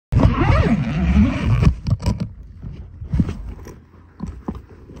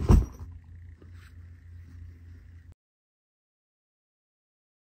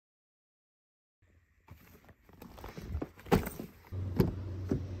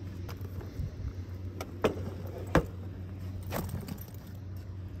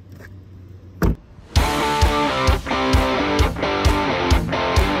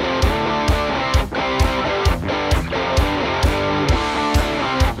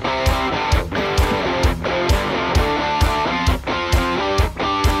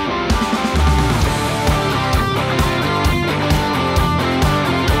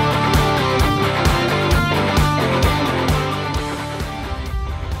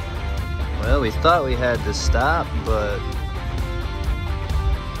Well, we thought we had to stop, but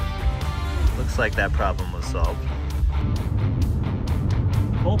looks like that problem was solved.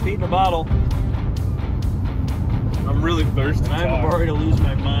 Whole Pete in a bottle. I'm really thirsty. And I'm about to lose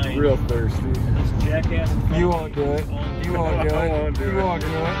my mind. Real thirsty. This jackass. You won't do it. You won't do it. You won't do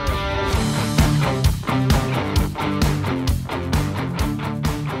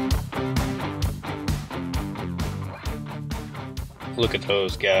it. Look at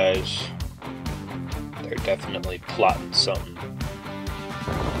those guys. They're definitely plotting something.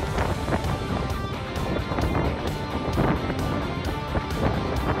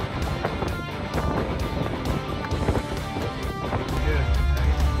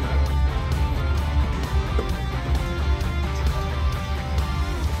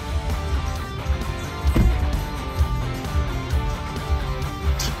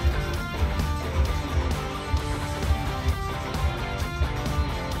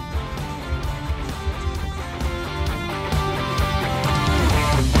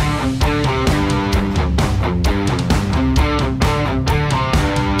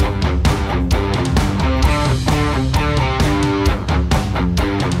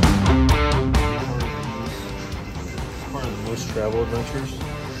 Travel adventures.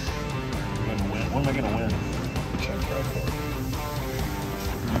 I'm gonna win. What am I gonna win?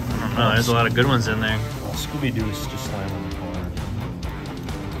 I don't know, there's a lot of good ones in there. Well, Scooby-Doo's just slamming in the corner.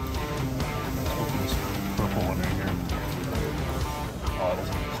 Let's open this purple one right here. Oh, it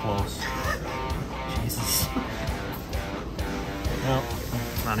doesn't get close. Jesus. No.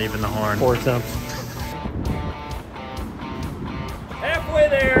 Not even the horn. 4 attempts. Halfway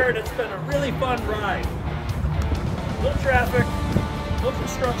there, and it's been a really fun ride. No traffic, no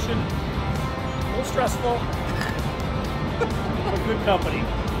construction, no stressful, but good company.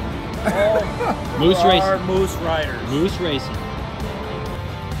 All Moose racing. Moose riders. Moose racing.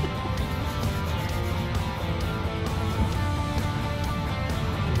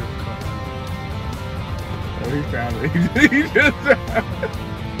 Oh, he found it. He just found it.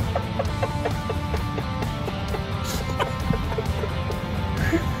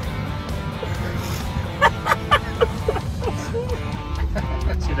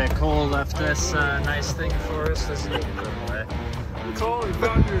 See that Cole left this nice thing for us. This is away. Cole, he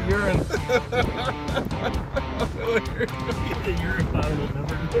found your urine. The urine bottle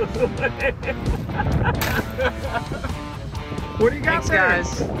never goes away. What do you got Thanks, there? guys.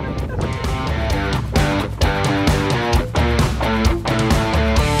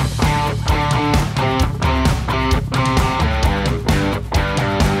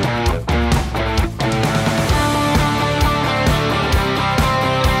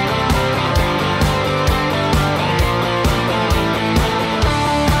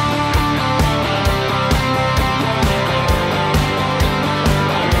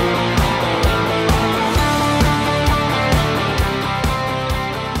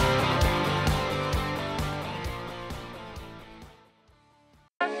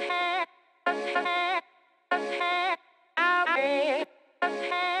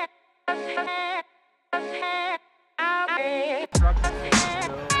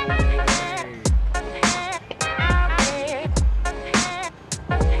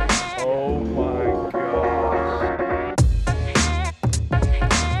 Oh my gosh.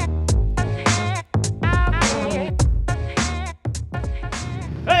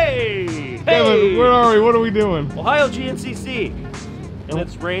 Hey! Kevin, where are we? What are we doing? Ohio GNCC. And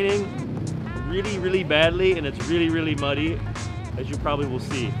it's raining really, really badly, and it's really, really muddy, as you probably will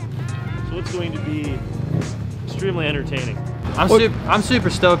see. So it's going to be extremely entertaining. I'm super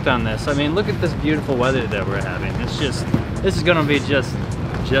stoked on this. I mean, look at this beautiful weather that we're having. It's just, this is gonna be just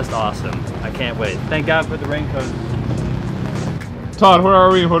awesome. I can't wait. Thank God for the raincoat. Todd, where are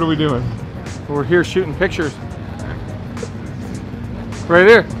we? What are we doing? We're here shooting pictures. Right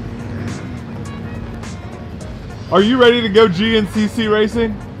here. Are you ready to go GNCC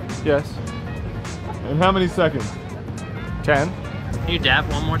racing? Yes. In how many seconds? 10. Can you dap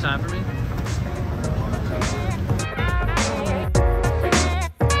one more time for me?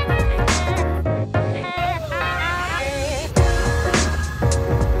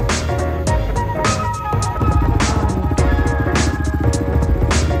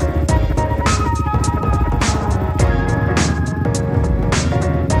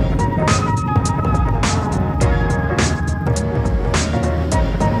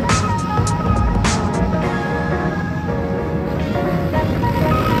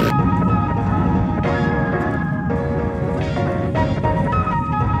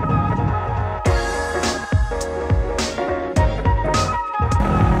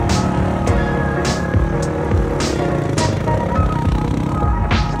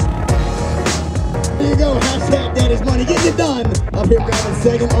 There you go, hashtag Daddy's Money, getting it done. Up here grabbing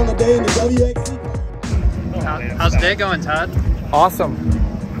second on the day in the WXC. How's the day going, Todd? Awesome.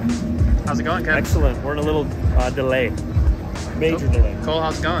 How's it going, Kevin? Excellent. We're in a little delay. Major delay. Cole,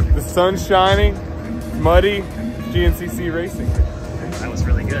 how's it going? The sun's shining, muddy, GNCC racing. That was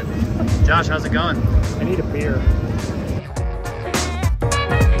really good. Josh, how's it going? I need a beer.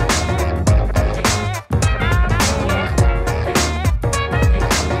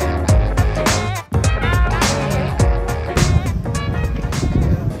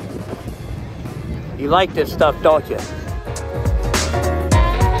 You like this stuff, don't you?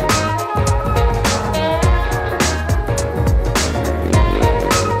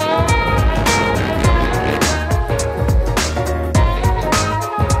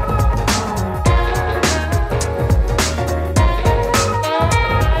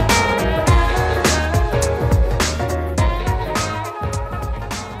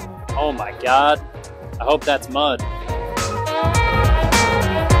 Oh my God. I hope that's mud.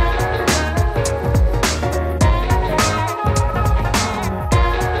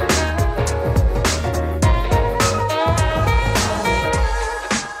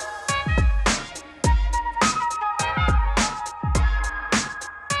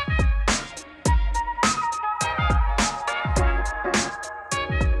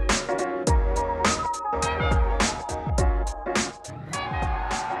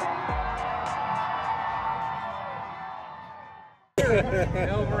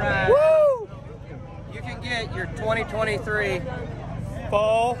 Woo! You can get your 2023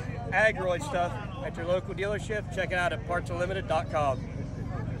 fall Agroid stuff at your local dealership. Check it out at partsunlimited.com.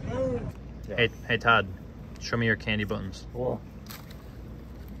 Hey Todd, show me your candy buttons. Whoa.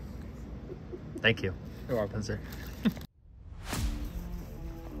 Thank you. You're welcome.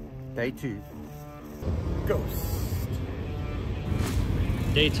 Day 2. Ghost.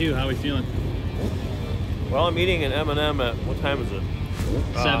 Day 2, how are we feeling? Well, I'm eating an M&M at, what time is it?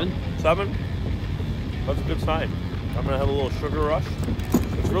 7? 7? That's a good sign. I'm gonna have a little sugar rush.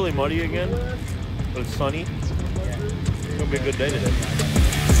 It's really muddy again, but it's sunny. It's gonna be a good day today.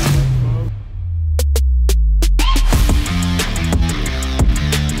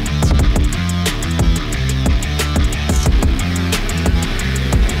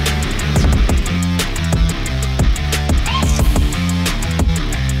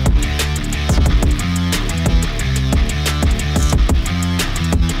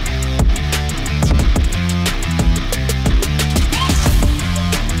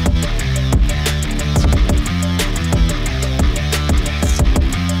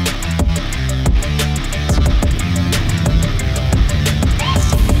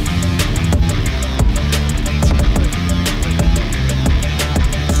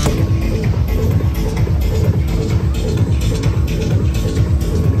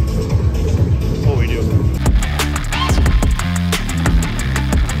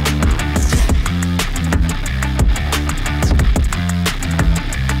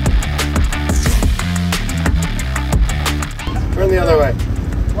 The other way.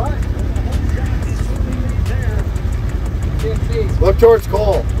 Look towards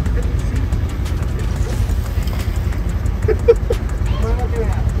Cole.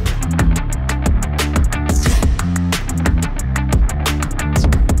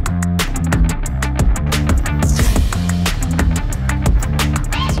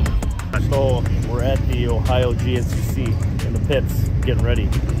 So we're at the Ohio GNCC in the pits, getting ready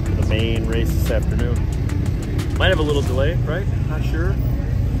for the main race this afternoon. Might have a little delay, right? Not sure.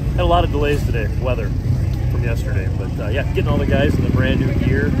 Had a lot of delays today, weather from yesterday. But yeah, getting all the guys in the brand new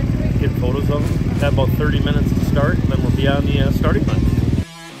gear, getting photos of them. Got about 30 minutes to start, and then we'll be on the starting line.